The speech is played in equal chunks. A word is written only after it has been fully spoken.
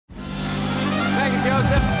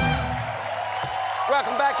reclusive.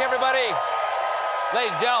 Welcome back, everybody.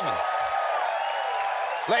 Ladies and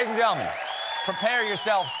gentlemen, prepare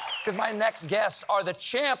yourselves, because my next guests are the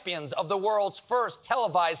champions of the world's first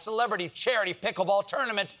televised celebrity charity pickleball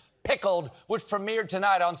tournament, Pickled, which premiered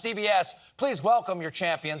tonight on CBS. Please welcome your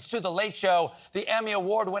champions to The Late Show, the Emmy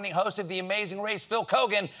Award-winning host of The Amazing Race, Phil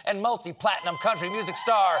Keoghan, and multi-platinum country music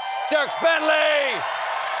star, Dierks Bentley.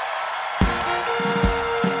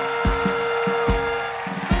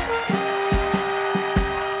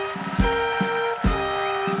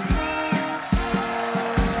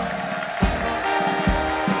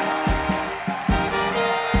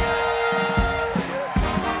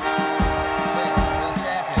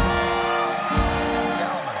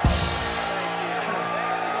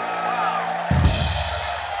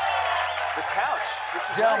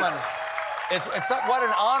 Gentlemen, nice. It's what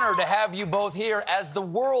an honor to have you both here. As the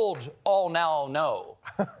world all now know,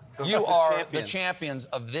 you are the champions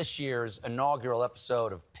of this year's inaugural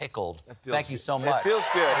episode of Pickled. Thank you so much. It feels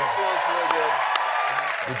good. It feels really good.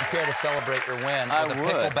 Would you care to celebrate your win with a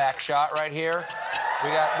pickleback shot right here? We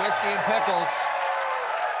got whiskey and pickles.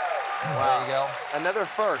 Wow. There you go. Another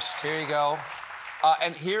first. Here you go.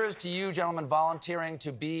 And here is to you, gentlemen, volunteering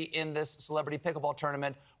to be in this celebrity pickleball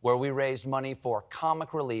tournament where we raised money for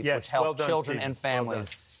comic relief, which helped children and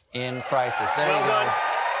families in crisis. There you go.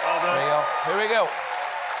 Well done. There you go. Here we go.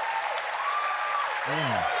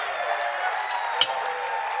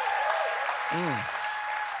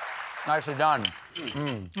 Nicely done.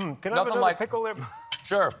 Can I have another pickle there?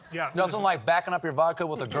 Sure. Yeah. Nothing like backing up your vodka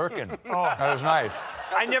with a gherkin. That was nice.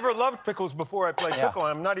 I never loved pickles before I played pickle.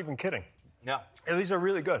 I'm not even kidding. Yeah. And these are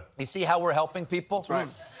really good. You see how we're helping people? That's right.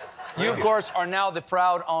 You, of course, are now the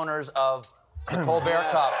proud owners of the Colbert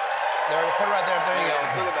Cup. There, put it right there. There you go.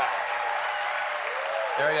 Look at that.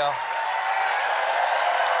 There you go.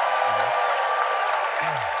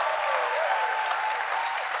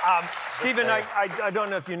 Stephen, I don't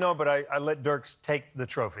know if you know, but I let Dierks take the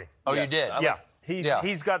trophy. Oh, you did? Yeah.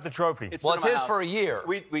 He's got the trophy. Well, it's his for a year.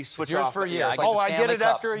 We switch yours off for a year. Yeah, It's like the I Stanley get it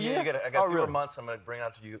Cup. after a year? I got a few more months. I'm going to bring it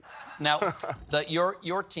out to you. Now,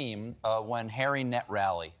 your team, when Harry net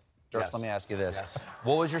rally, Dierks, let me ask you this.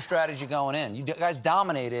 What was your strategy going in? You guys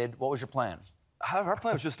dominated. What was your plan? Our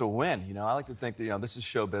plan was just to win. You know, I like to think that, this is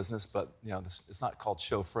show business, but, it's not called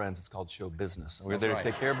show friends. It's called show business. And we're there to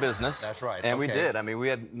take care of business. That's right. And we did. I mean, we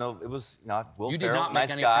had it was, Will You did Ferrell, not make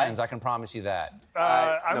nice any guy. friends, I can promise you that.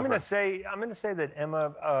 I'm going to say that Emma,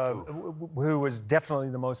 who was definitely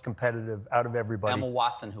the most competitive out of everybody. Emma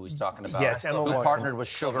Watson, who he's talking about. Yes, Emma Watson. Who partnered with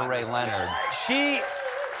Sugar Ray Leonard. She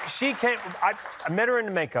came. I met her in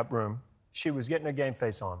the makeup room. She was getting her game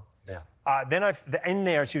face on. Yeah. Then in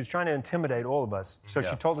there, she was trying to intimidate all of us. So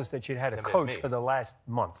she told us that she'd had a coach for the last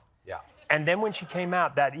month. Yeah. And then when she came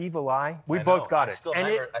out, that evil eye, we both got it. I still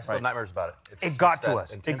have nightmares about it. It got to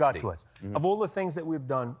us. It got to us. Of all the things that we've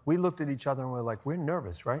done, we looked at each other and we're like, we're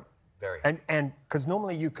nervous, right? Very. And because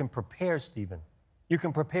normally you can prepare, Stephen. You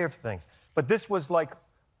can prepare for things. But this was like,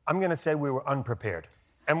 I'm going to say we were unprepared.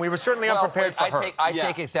 And we were certainly unprepared for her. I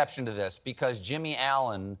take exception to this because Jimmy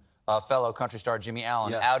Allen, fellow country star Jimmy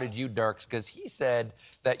Allen, outed you, Dierks, because he said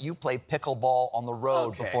that you play pickleball on the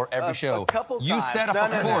road before every show. A couple times. You set up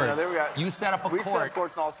a court. No, there we go. You set up a court. We set up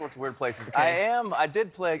courts in all sorts of weird places. I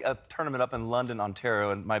did play a tournament up in London,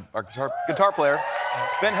 Ontario, and our guitar player,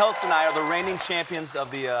 Ben Helst, and I are the reigning champions of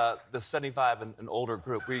the 75 and older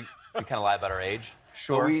group. We kind of lie about our age.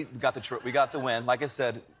 Sure. But we got the win. Like I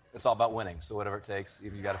said, it's all about winning, so whatever it takes.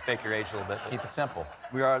 You got to fake your age a little bit. Keep it simple.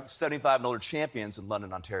 We are 75 and older champions in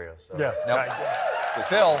London, Ontario. So. Yes.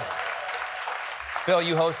 Phil,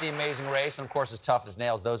 you host The Amazing Race, and of course, as tough as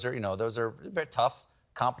nails. Those are very tough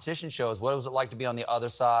competition shows. What was it like to be on the other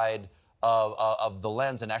side of the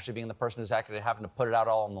lens and actually being the person who's actually having to put it out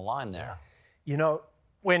all on the line there?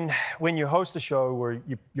 When you host a show where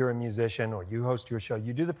you're a musician or you host your show,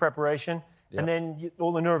 you do the preparation, and then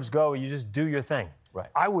all the nerves go. You just do your thing. Right.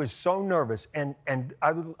 I was so nervous, and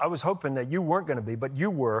I was hoping that you weren't going to be, but you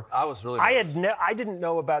were. I was really nervous. I didn't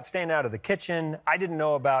know about staying out of the kitchen. I didn't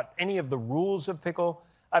know about any of the rules of pickle.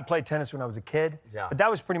 I played tennis when I was a kid, but that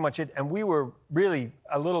was pretty much it. And we were really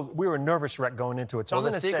we were a nervous wreck going into it. So well,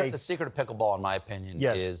 I'm going to say the secret of pickleball, in my opinion,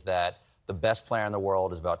 is that the best player in the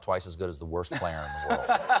world is about twice as good as the worst player in the world.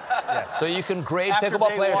 So you can grade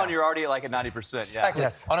pickleball players. After day 1, you're already at like a 90%. Exactly.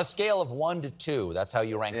 Yes. On a scale of 1 to 2, that's how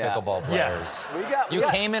you rank pickleball players. You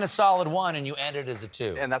came in a solid 1 and you ended as a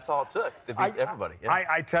 2. And that's all it took to beat everybody.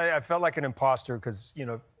 I tell you, I felt like an imposter because,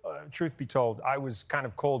 truth be told, I was kind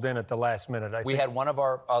of called in at the last minute. We had one of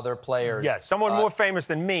our other players. Yes, someone more famous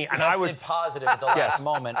than me, and I was positive at the last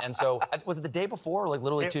moment. And so, was it the day before, or like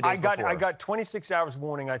literally 2 days before? I got 26 hours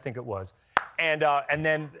warning, I think it was. And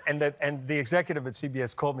the executive at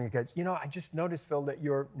CBS called me and goes, you know, I just noticed, Phil, that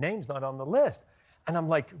your name's not on the list. And I'm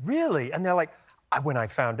like, really? And they're like, when I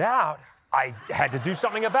found out, I had to do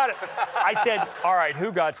something about it. I said, all right,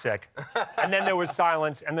 who got sick? And then there was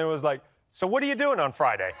silence, and then it was like, so what are you doing on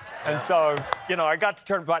Friday? And so, you know, I got to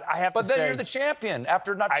turn, but I have to say... But then you're the champion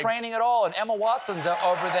after not training at all, and Emma Watson's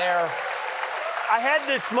over there. I had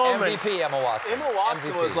this moment. MVP Emma Watson. Emma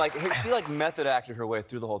Watson was like, she like method acted her way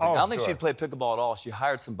through the whole thing. I don't think she'd played pickleball at all. She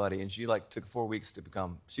hired somebody, and she like took 4 weeks to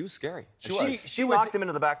become. She was scary. She knocked him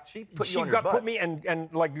into the back. She put you on your butt. Put me and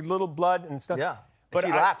like little blood and stuff. Yeah. But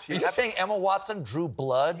she laughed. Are you saying Emma Watson drew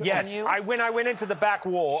blood on you? Yes. When I went into the back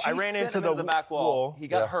wall, I ran into the back wall. He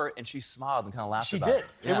got hurt, and she smiled and kind of laughed about it.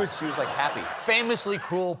 She did. She was like happy. Famously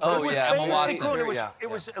cruel person, Emma Watson. It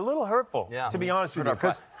was a little hurtful, to be honest with you,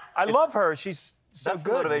 because I love her. She's so That's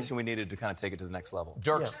good. the motivation we needed to kind of take it to the next level.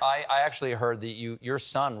 Dierks, I actually heard that your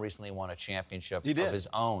son recently won a championship of his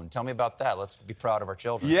own. Tell me about that. Let's be proud of our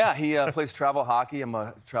children. Yeah, he plays travel hockey. I'm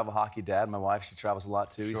a travel hockey dad. My wife, she travels a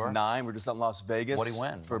lot too. He's 9. We're just out in Las Vegas. What did he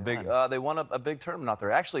win? For a big. They won a big tournament out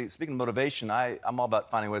there. Actually, speaking of motivation, I'm all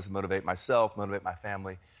about finding ways to motivate myself, motivate my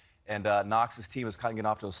family. And Knox's team was kind of getting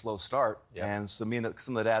off to a slow start. And so me and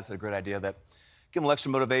some of the dads had a great idea that give them a little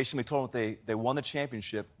extra motivation. We told them if they won the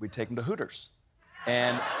championship, we'd take them to Hooters.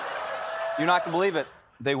 And you're not gonna believe it,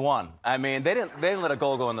 they won. I mean, they didn't let a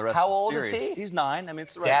goal go in the rest of the series. How old is he? He's 9. I mean,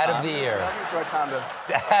 it's the right Dad time. of the year. So I think it's the right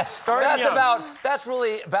time to. That's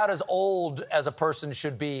really about as old as a person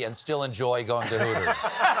should be and still enjoy going to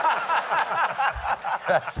Hooters.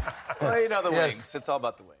 Well, you know the wings. It's all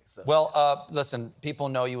about the wings. So. Well, listen, people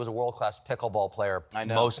know you as a world-class pickleball player,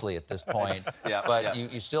 mostly at this point. But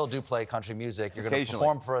you still do play country music. You're going to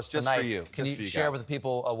perform for us tonight. Just for you. Can you share with the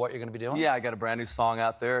people what you're going to be doing? Yeah, I got a brand new song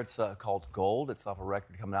out there. It's called Gold. It's off a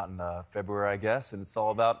record coming out in February, I guess, and it's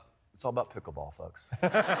all about pickleball, folks.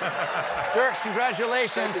 Dierks,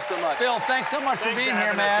 congratulations. Thank you so much. Phil, thanks so much for being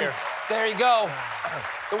here, man. There you go.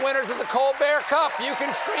 The winners of the Colbert Cup. You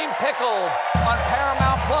can stream Pickled on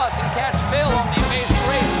Paramount Plus and catch Phil on The Amazing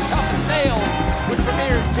Race and Tough as Nails, which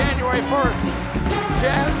premieres January 1st.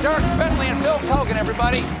 Dierks Bentley and Phil Keoghan,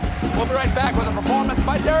 everybody. We'll be right back with a performance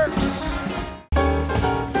by Dierks.